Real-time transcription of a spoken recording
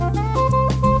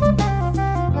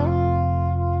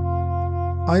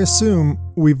I assume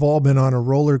we've all been on a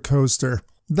roller coaster.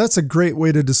 That's a great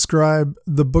way to describe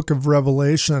the book of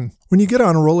Revelation. When you get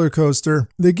on a roller coaster,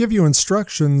 they give you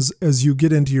instructions as you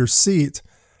get into your seat,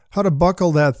 how to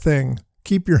buckle that thing,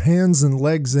 keep your hands and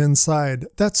legs inside,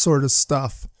 that sort of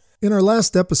stuff. In our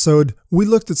last episode, we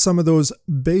looked at some of those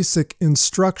basic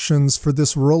instructions for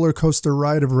this roller coaster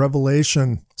ride of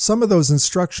Revelation. Some of those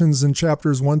instructions in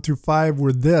chapters 1 through 5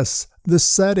 were this: the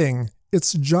setting.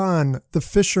 It's John, the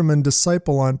fisherman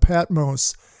disciple on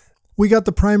Patmos. We got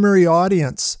the primary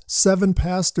audience, 7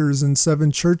 pastors in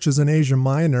 7 churches in Asia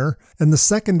Minor, and the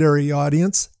secondary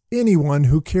audience, anyone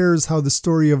who cares how the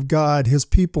story of God, his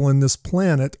people, and this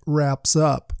planet wraps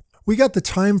up. We got the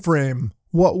time frame,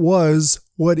 what was,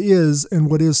 what is,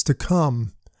 and what is to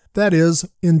come. That is,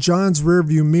 in John's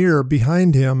rearview mirror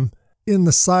behind him, in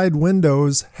the side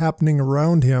windows happening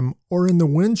around him, or in the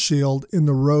windshield in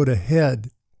the road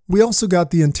ahead. We also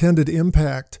got the intended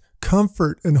impact,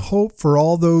 comfort, and hope for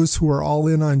all those who are all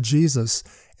in on Jesus,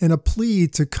 and a plea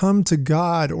to come to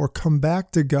God or come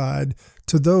back to God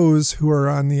to those who are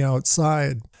on the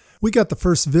outside. We got the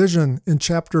first vision in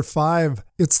chapter 5.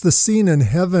 It's the scene in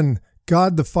heaven,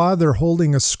 God the Father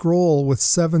holding a scroll with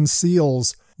 7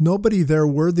 seals, nobody there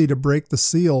worthy to break the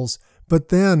seals, but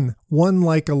then one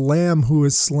like a lamb who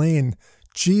is slain,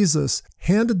 Jesus,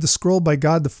 handed the scroll by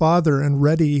God the Father and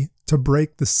ready to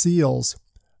break the seals.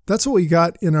 That's what we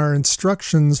got in our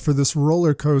instructions for this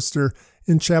roller coaster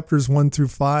in chapters 1 through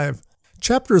 5.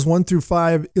 Chapters 1 through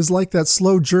 5 is like that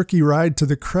slow jerky ride to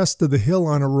the crest of the hill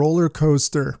on a roller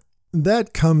coaster.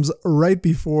 That comes right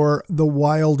before the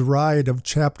wild ride of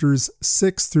chapters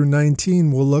 6 through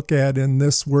 19 we'll look at in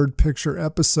this word picture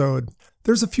episode.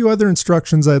 There's a few other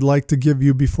instructions I'd like to give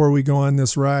you before we go on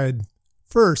this ride.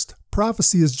 First,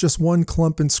 prophecy is just one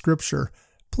clump in Scripture.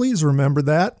 Please remember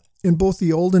that. In both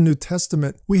the Old and New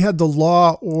Testament, we had the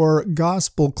law or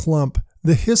gospel clump,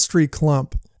 the history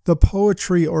clump, the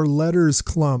poetry or letters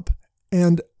clump,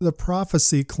 and the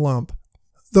prophecy clump.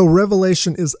 Though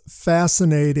Revelation is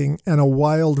fascinating and a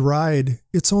wild ride,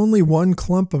 it's only one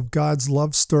clump of God's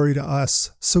love story to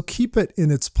us, so keep it in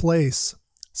its place.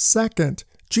 Second,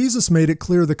 Jesus made it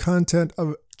clear the content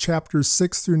of chapters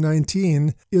 6 through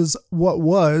 19 is what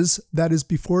was, that is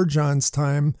before John's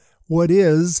time, what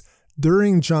is,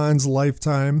 during John's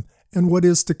lifetime, and what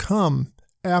is to come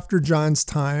after John's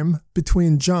time,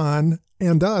 between John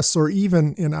and us, or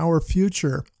even in our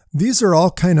future. These are all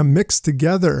kind of mixed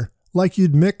together, like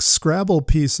you'd mix Scrabble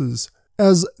pieces.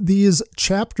 As these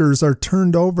chapters are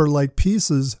turned over like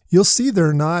pieces, you'll see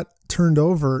they're not turned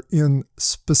over in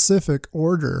specific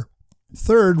order.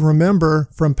 Third, remember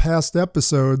from past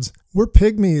episodes, we're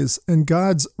pygmies and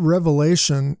God's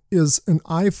revelation is an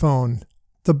iPhone.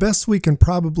 The best we can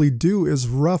probably do is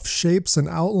rough shapes and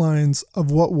outlines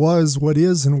of what was, what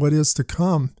is, and what is to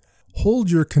come. Hold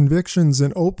your convictions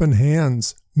in open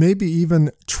hands, maybe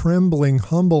even trembling,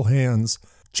 humble hands.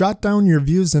 Jot down your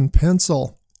views in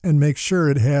pencil and make sure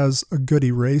it has a good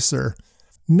eraser.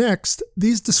 Next,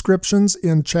 these descriptions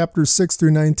in chapters 6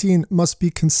 through 19 must be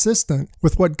consistent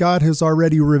with what God has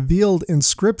already revealed in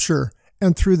Scripture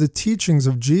and through the teachings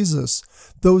of Jesus,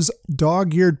 those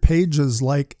dog-eared pages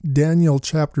like Daniel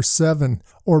chapter 7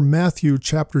 or Matthew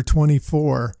chapter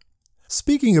 24.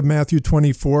 Speaking of Matthew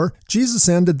 24, Jesus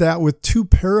ended that with 2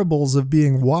 parables of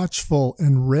being watchful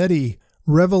and ready.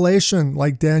 Revelation,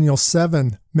 like Daniel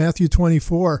 7, Matthew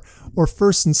 24, or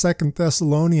 1st and 2nd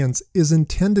Thessalonians, is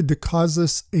intended to cause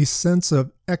us a sense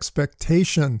of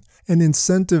expectation, an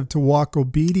incentive to walk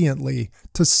obediently,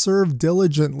 to serve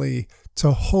diligently,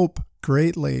 to hope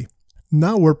greatly.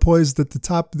 Now we're poised at the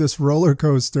top of this roller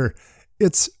coaster.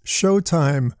 It's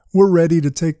showtime. We're ready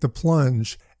to take the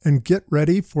plunge and get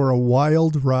ready for a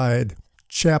wild ride.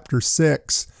 Chapter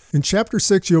 6. In chapter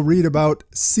 6, you'll read about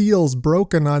seals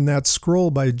broken on that scroll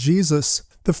by Jesus.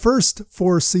 The first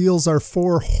 4 seals are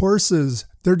 4 horses.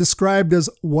 They're described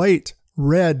as white,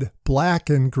 red, black,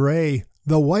 and gray.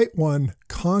 The white one,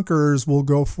 conquerors will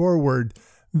go forward.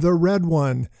 The red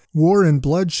one, war and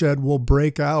bloodshed will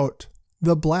break out.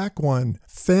 The black one,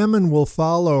 famine will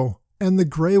follow. And the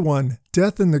gray one,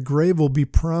 death in the grave will be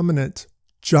prominent.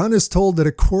 John is told that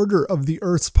 1/4 of the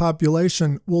earth's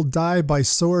population will die by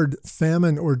sword,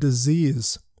 famine, or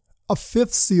disease. A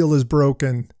 5th seal is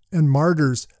broken, and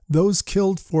martyrs, those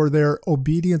killed for their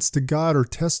obedience to God or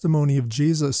testimony of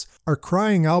Jesus, are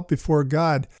crying out before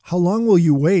God, "How long will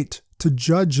you wait to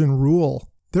judge and rule?"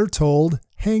 They're told,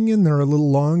 "Hang in there a little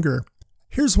longer."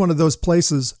 Here's one of those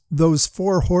places, those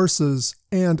 4 horses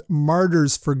and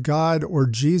martyrs for God or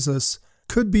Jesus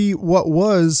could be what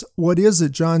was, what is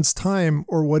at John's time,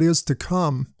 or what is to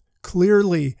come.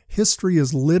 Clearly, history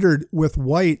is littered with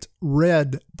white,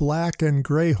 red, black, and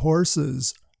gray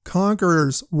horses.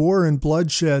 Conquerors, war and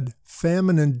bloodshed,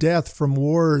 famine and death from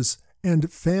wars,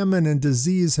 and famine and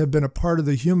disease have been a part of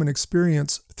the human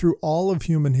experience through all of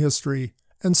human history,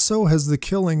 and so has the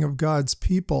killing of God's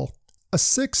people. A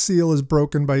sixth seal is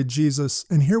broken by Jesus,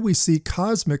 and here we see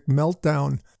cosmic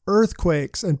meltdown,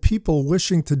 earthquakes, and people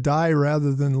wishing to die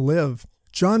rather than live.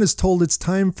 John is told it's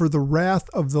time for the wrath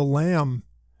of the Lamb.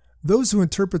 Those who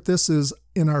interpret this as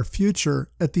in our future,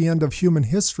 at the end of human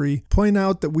history, point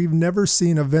out that we've never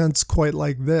seen events quite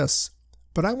like this.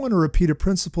 But I want to repeat a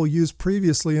principle used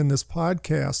previously in this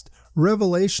podcast.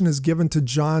 Revelation is given to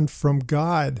John from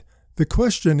God. The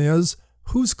question is,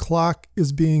 whose clock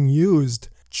is being used?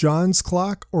 John's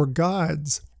clock or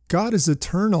God's? God is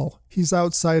eternal. He's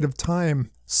outside of time.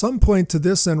 Some point to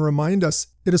this and remind us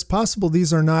it is possible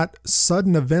these are not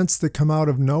sudden events that come out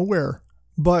of nowhere,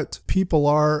 but people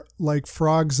are, like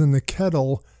frogs in the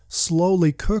kettle,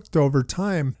 slowly cooked over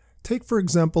time. Take, for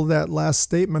example, that last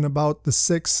statement about the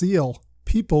sixth seal.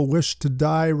 People wish to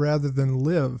die rather than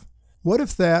live. What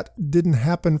if that didn't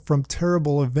happen from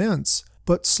terrible events,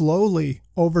 but slowly,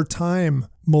 over time,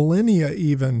 millennia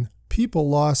even, people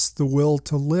lost the will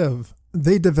to live?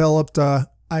 They developed a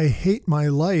 "I hate my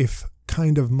life"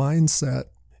 kind of mindset.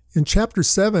 In chapter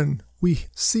 7, we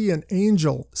see an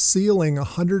angel sealing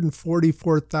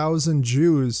 144,000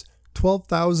 Jews,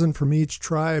 12,000 from each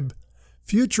tribe.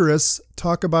 Futurists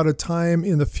talk about a time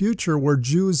in the future where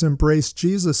Jews embrace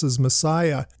Jesus as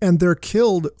Messiah, and they're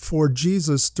killed for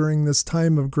Jesus during this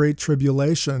time of great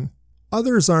tribulation.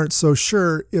 Others aren't so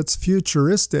sure it's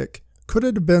futuristic. Could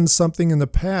it have been something in the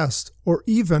past, or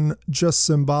even just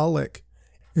symbolic?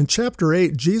 In chapter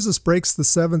 8, Jesus breaks the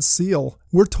seventh seal.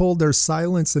 We're told there's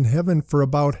silence in heaven for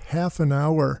about half an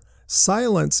hour.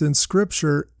 Silence in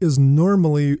Scripture is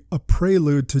normally a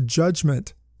prelude to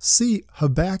judgment. See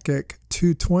Habakkuk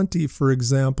 2:20, for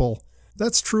example.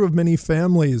 That's true of many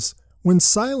families. When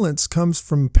silence comes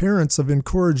from parents of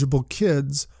incorrigible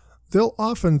kids, they'll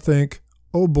often think,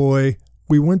 "Oh boy,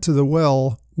 we went to the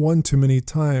well one too many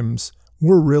times.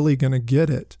 We're really going to get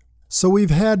it." So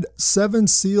we've had 7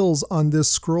 seals on this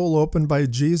scroll opened by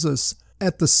Jesus.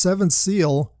 At the 7th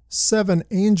seal, 7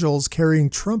 angels carrying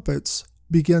trumpets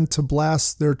begin to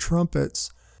blast their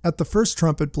trumpets. At the first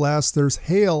trumpet blast, there's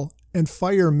hail and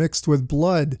fire mixed with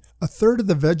blood. A third of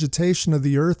the vegetation of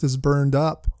the earth is burned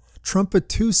up. Trumpet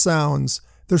 2 sounds.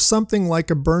 There's something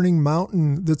like a burning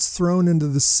mountain that's thrown into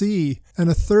the sea, and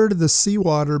a third of the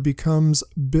seawater becomes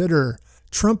bitter.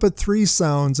 Trumpet 3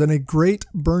 sounds, and a great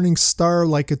burning star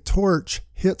like a torch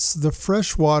hits the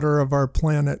fresh water of our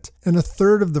planet, and a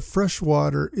third of the fresh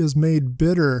water is made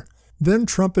bitter. Then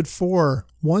trumpet 4,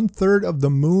 1/3 of the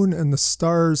moon and the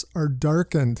stars are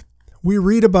darkened. We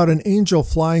read about an angel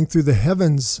flying through the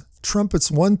heavens.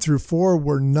 Trumpets 1 through 4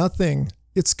 were nothing.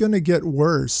 It's going to get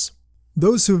worse.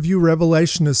 Those who view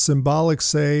Revelation as symbolic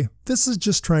say, this is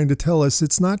just trying to tell us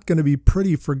it's not going to be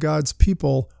pretty for God's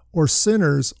people or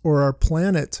sinners or our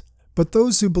planet. But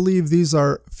those who believe these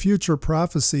are future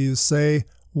prophecies say,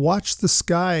 watch the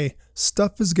sky.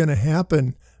 Stuff is going to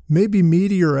happen. Maybe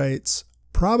meteorites.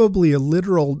 Probably a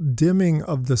literal dimming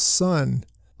of the sun.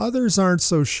 Others aren't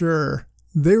so sure.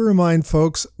 They remind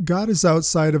folks God is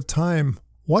outside of time.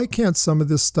 Why can't some of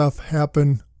this stuff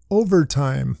happen over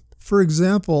time? For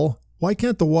example, why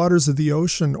can't the waters of the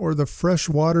ocean or the fresh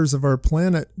waters of our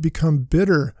planet become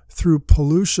bitter through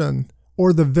pollution,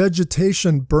 or the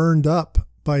vegetation burned up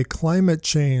by climate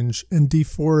change and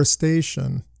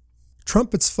deforestation?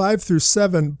 Trumpets 5 through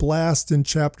 7 blast in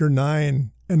chapter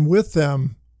 9, and with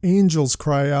them, angels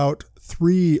cry out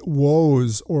 3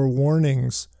 woes or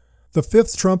warnings. The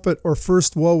 5th trumpet or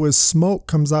first woe is smoke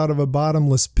comes out of a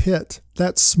bottomless pit.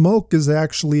 That smoke is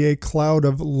actually a cloud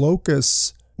of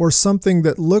locusts, or something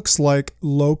that looks like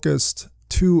locust,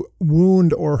 to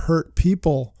wound or hurt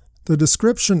people. The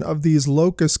description of these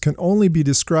locusts can only be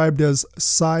described as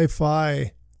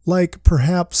sci-fi, like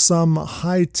perhaps some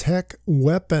high-tech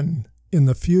weapon in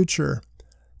the future.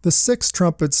 The 6th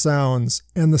trumpet sounds,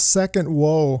 and the 2nd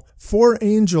woe. 4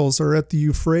 angels are at the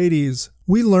Euphrates.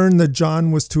 We learn that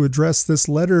John was to address this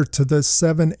letter to the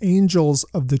 7 angels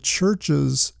of the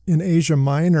churches in Asia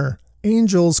Minor.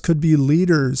 Angels could be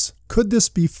leaders. Could this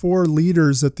be 4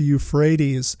 leaders at the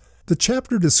Euphrates? The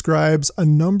chapter describes a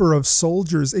number of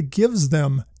soldiers. It gives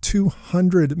them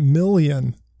 200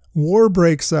 million. War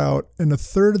breaks out, and a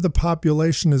third of the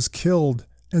population is killed,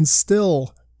 and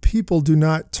still people do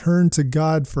not turn to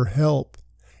God for help.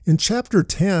 In chapter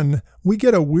 10, we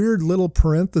get a weird little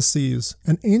parenthesis.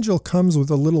 An angel comes with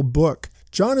a little book.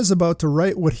 John is about to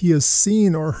write what he has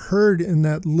seen or heard in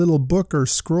that little book or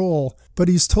scroll, but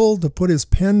he's told to put his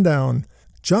pen down.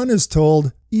 John is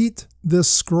told, "Eat this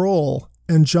scroll,"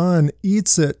 and John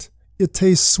eats it. It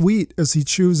tastes sweet as he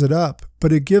chews it up,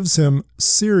 but it gives him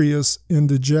serious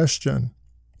indigestion.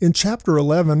 In chapter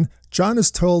 11, John is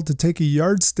told to take a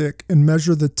yardstick and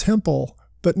measure the temple,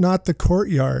 but not the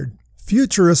courtyard.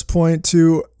 Futurists point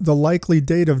to the likely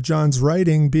date of John's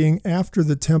writing being after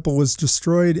the temple was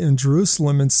destroyed in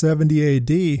Jerusalem in 70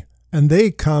 AD, and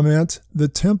they comment the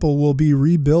temple will be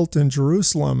rebuilt in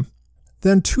Jerusalem.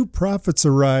 Then two prophets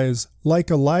arise, like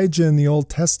Elijah in the Old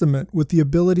Testament, with the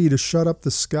ability to shut up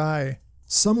the sky.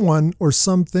 Someone or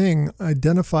something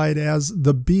identified as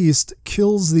the beast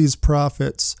kills these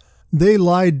prophets. They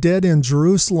lie dead in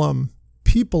Jerusalem.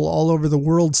 People all over the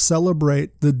world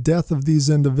celebrate the death of these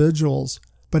individuals.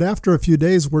 But after a few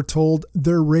days, we're told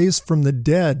they're raised from the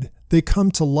dead. They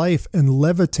come to life and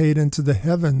levitate into the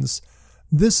heavens.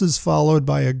 This is followed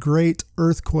by a great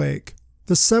earthquake.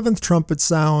 The seventh trumpet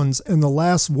sounds and the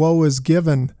last woe is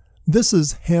given. This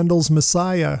is Handel's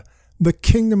Messiah. The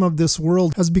kingdom of this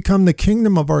world has become the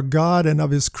kingdom of our God and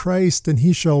of his Christ, and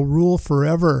he shall rule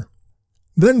forever.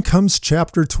 Then comes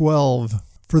chapter 12.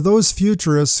 For those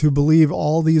futurists who believe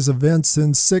all these events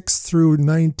in 6 through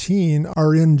 19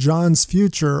 are in John's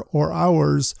future or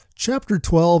ours, chapter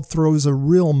 12 throws a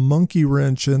real monkey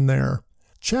wrench in there.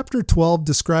 Chapter 12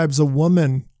 describes a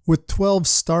woman with 12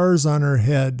 stars on her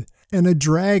head and a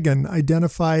dragon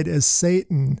identified as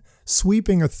Satan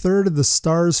sweeping a third of the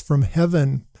stars from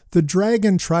heaven. The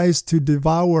dragon tries to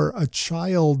devour a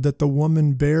child that the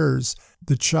woman bears.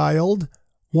 The child,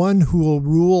 one who will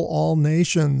rule all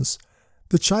nations.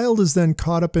 The child is then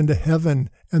caught up into heaven,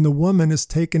 and the woman is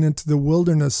taken into the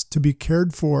wilderness to be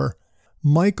cared for.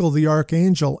 Michael the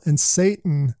archangel and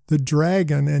Satan the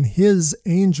dragon and his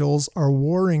angels are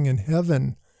warring in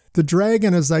heaven. The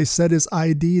dragon, as I said, is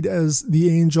ID'd as the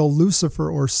angel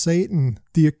Lucifer or Satan,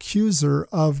 the accuser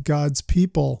of God's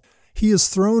people. He is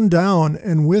thrown down,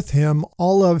 and with him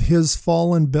all of his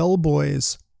fallen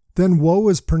bellboys. Then woe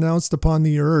is pronounced upon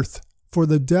the earth, for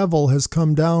the devil has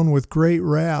come down with great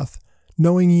wrath,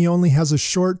 knowing he only has a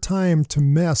short time to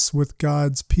mess with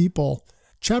God's people.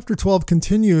 Chapter 12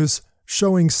 continues,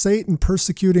 showing Satan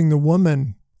persecuting the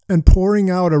woman and pouring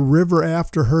out a river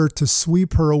after her to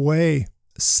sweep her away.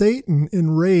 Satan,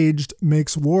 enraged,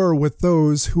 makes war with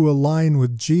those who align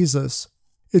with Jesus.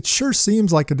 It sure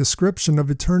seems like a description of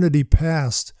eternity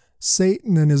past,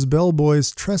 Satan and his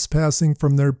bellboys trespassing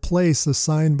from their place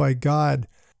assigned by God,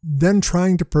 then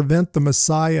trying to prevent the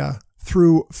Messiah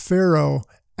through Pharaoh,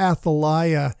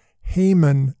 Athaliah,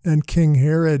 Haman, and King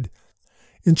Herod.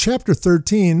 In chapter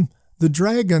 13, the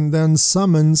dragon then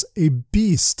summons a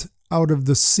beast out of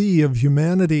the sea of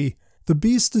humanity. The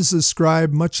beast is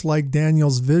described much like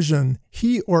Daniel's vision.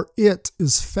 He or it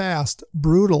is fast,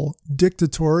 brutal,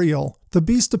 dictatorial. The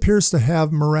beast appears to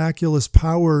have miraculous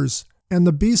powers, and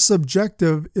the beast's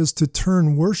objective is to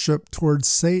turn worship towards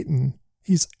Satan.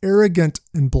 He's arrogant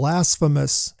and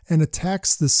blasphemous and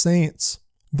attacks the saints.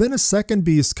 Then a second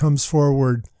beast comes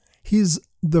forward. He's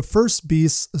the first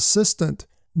beast's assistant.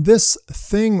 This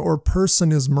thing or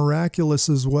person is miraculous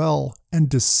as well and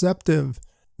deceptive.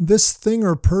 This thing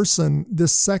or person,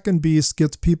 this second beast,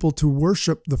 gets people to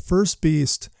worship the first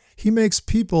beast. He makes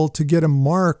people to get a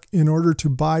mark in order to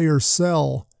buy or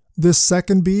sell. This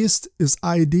second beast is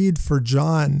ID'd for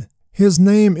John. His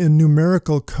name in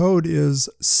numerical code is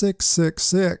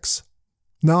 666.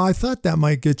 Now, I thought that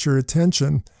might get your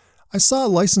attention. I saw a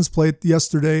license plate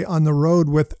yesterday on the road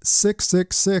with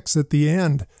 666 at the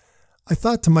end. I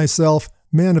thought to myself,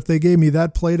 man, if they gave me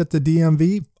that plate at the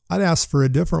DMV, I'd ask for a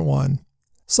different one.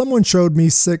 Someone showed me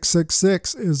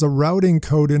 666 is a routing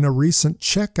code in a recent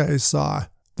check I saw.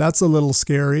 That's a little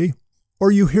scary.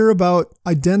 Or you hear about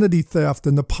identity theft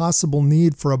and the possible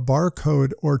need for a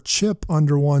barcode or chip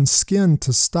under one's skin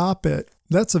to stop it.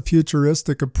 That's a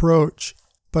futuristic approach.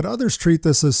 But others treat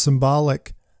this as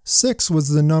symbolic. 6 was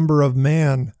the number of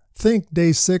man. Think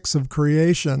day 6 of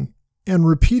creation. And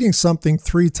repeating something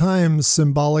 3 times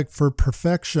symbolic for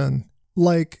perfection,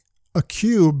 like a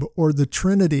cube or the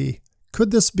Trinity.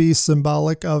 Could this be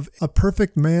symbolic of a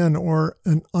perfect man or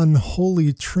an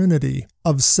unholy trinity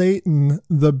of Satan,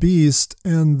 the beast,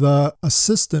 and the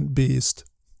assistant beast?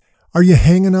 Are you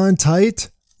hanging on tight?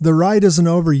 The ride isn't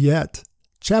over yet.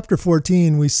 Chapter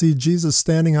 14, we see Jesus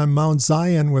standing on Mount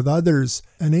Zion with others.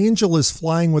 An angel is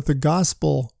flying with the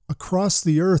gospel across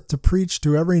the earth to preach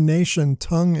to every nation,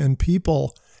 tongue, and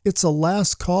people. It's a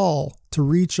last call to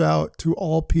reach out to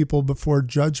all people before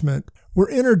judgment. We're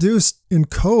introduced in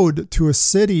code to a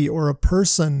city or a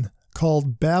person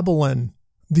called Babylon.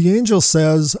 The angel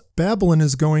says Babylon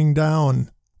is going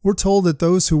down. We're told that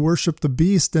those who worship the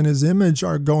beast and his image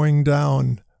are going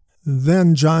down.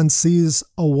 Then John sees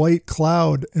a white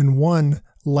cloud and one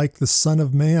like the Son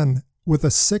of Man with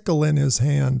a sickle in his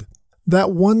hand.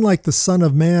 That one like the Son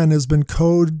of Man has been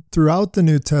coded throughout the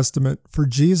New Testament for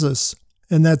Jesus.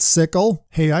 And that sickle,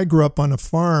 hey, I grew up on a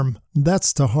farm.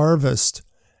 That's to harvest.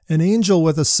 An angel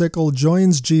with a sickle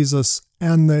joins Jesus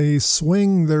and they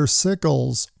swing their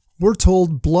sickles. We're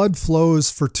told blood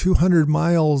flows for 200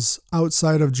 miles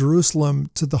outside of Jerusalem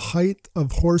to the height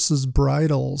of horses'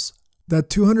 bridles.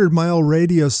 That 200-mile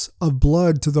radius of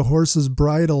blood to the horses'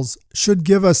 bridles should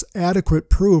give us adequate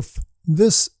proof.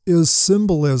 This is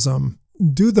symbolism.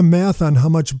 Do the math on how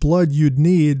much blood you'd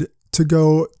need to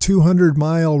go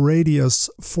 200-mile radius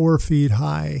 4 feet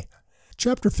high.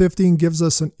 Chapter 15 gives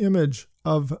us an image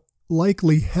of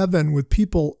likely heaven with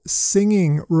people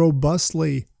singing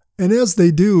robustly. And as they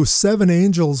do, 7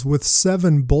 angels with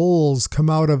 7 bowls come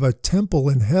out of a temple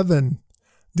in heaven.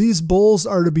 These bowls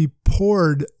are to be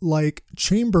poured like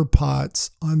chamber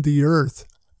pots on the earth.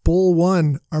 Bowl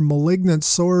 1 are malignant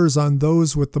sores on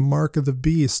those with the mark of the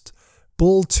beast.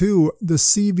 Bowl 2, the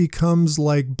sea becomes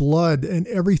like blood and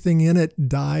everything in it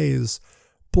dies.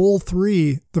 Bowl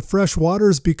 3, the fresh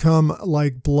waters become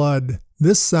like blood.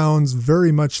 This sounds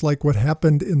very much like what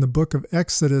happened in the book of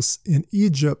Exodus in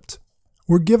Egypt.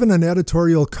 We're given an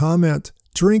editorial comment,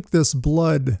 "Drink this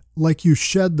blood like you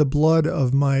shed the blood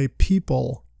of my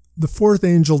people." The 4th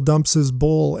angel dumps his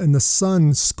bowl, and the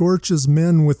sun scorches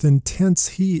men with intense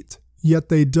heat, yet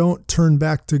they don't turn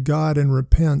back to God and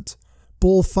repent.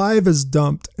 Bowl 5 is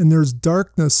dumped, and there's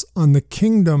darkness on the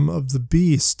kingdom of the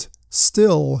beast.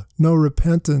 Still, no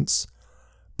repentance.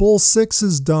 Bowl 6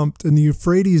 is dumped, and the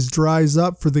Euphrates dries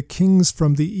up for the kings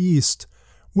from the east.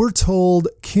 We're told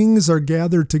kings are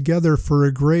gathered together for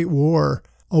a great war,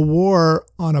 a war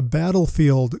on a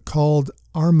battlefield called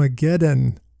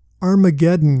Armageddon.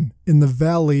 Armageddon in the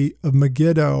valley of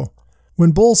Megiddo.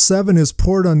 When Bowl 7 is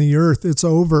poured on the earth, it's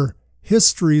over.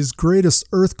 History's greatest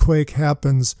earthquake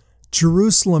happens.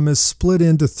 Jerusalem is split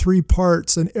into 3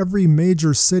 parts, and every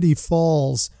major city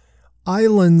falls.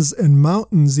 Islands and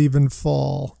mountains even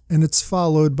fall, and it's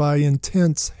followed by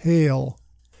intense hail.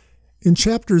 In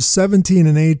chapters 17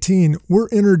 and 18, we're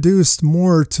introduced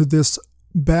more to this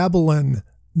Babylon,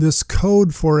 this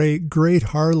code for a great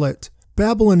harlot.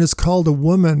 Babylon is called a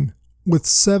woman with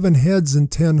 7 heads and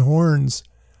 10 horns.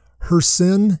 Her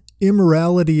sin,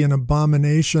 immorality, and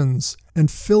abominations,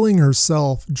 and filling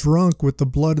herself drunk with the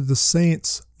blood of the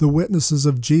saints, the witnesses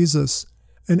of Jesus.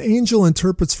 An angel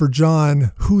interprets for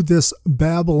John who this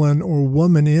Babylon or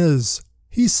woman is.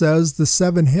 He says the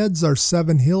 7 heads are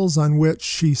 7 hills on which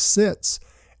she sits,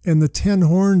 and the 10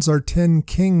 horns are 10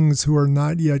 kings who are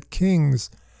not yet kings.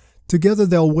 Together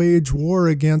they'll wage war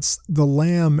against the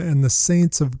Lamb and the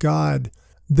saints of God.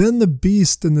 Then the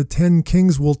beast and the 10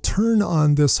 kings will turn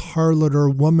on this harlot or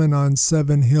woman on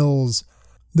 7 hills,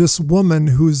 this woman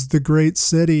who's the great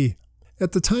city.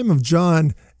 At the time of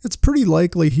John, it's pretty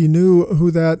likely he knew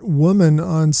who that woman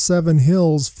on 7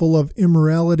 hills full of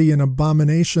immorality and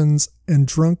abominations and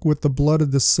drunk with the blood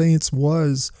of the saints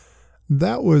was.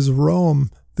 That was Rome,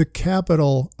 the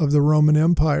capital of the Roman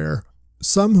Empire.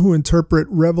 Some who interpret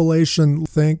Revelation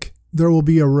think there will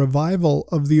be a revival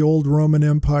of the old Roman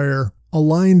Empire,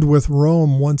 aligned with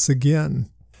Rome once again.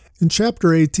 In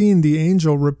chapter 18, the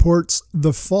angel reports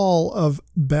the fall of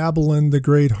Babylon the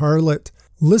great harlot.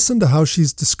 Listen to how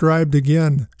she's described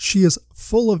again. She is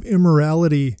full of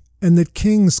immorality, and that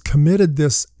kings committed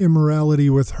this immorality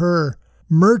with her.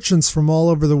 Merchants from all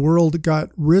over the world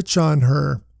got rich on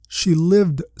her. She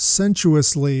lived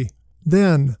sensuously.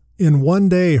 Then, in one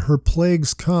day, her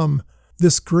plagues come.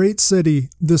 This great city,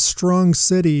 this strong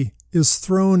city, is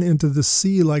thrown into the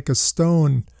sea like a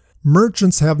stone.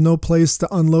 Merchants have no place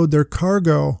to unload their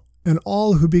cargo, and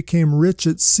all who became rich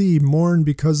at sea mourn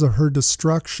because of her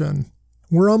destruction.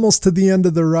 We're almost to the end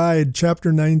of the ride,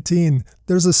 chapter 19.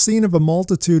 There's a scene of a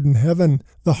multitude in heaven.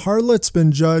 The harlot's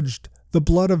been judged, the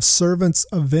blood of servants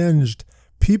avenged.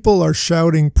 People are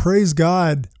shouting, "Praise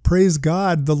God, praise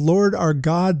God, the Lord our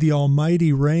God, the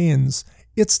Almighty reigns."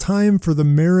 It's time for the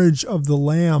marriage of the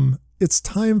Lamb. It's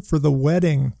time for the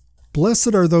wedding.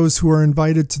 Blessed are those who are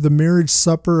invited to the marriage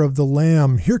supper of the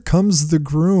Lamb. Here comes the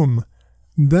groom.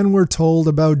 Then we're told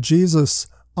about Jesus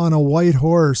on a white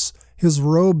horse, his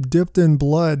robe dipped in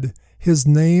blood, his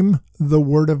name, the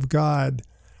Word of God.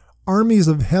 Armies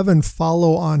of heaven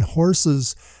follow on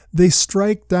horses. They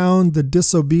strike down the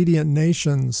disobedient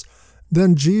nations.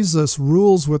 Then Jesus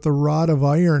rules with a rod of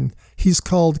iron. He's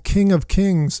called King of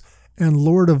Kings and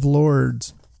Lord of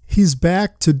Lords. He's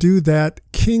back to do that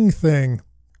king thing.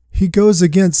 He goes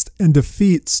against and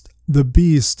defeats the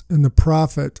beast and the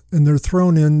prophet, and they're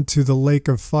thrown into the lake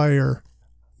of fire.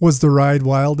 Was the ride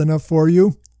wild enough for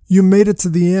you? You made it to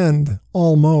the end,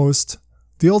 almost.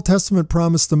 The Old Testament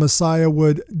promised the Messiah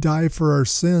would die for our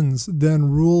sins,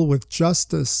 then rule with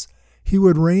justice. He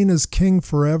would reign as king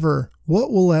forever.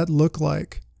 What will that look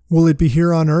like? Will it be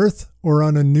here on earth, or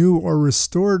on a new or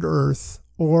restored earth?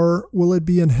 Or will it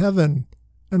be in heaven?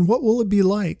 And what will it be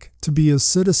like to be his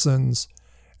citizens?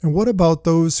 And what about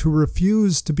those who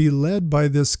refuse to be led by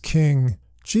this king?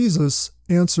 Jesus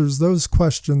answers those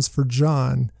questions for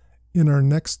John in our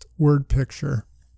next word picture.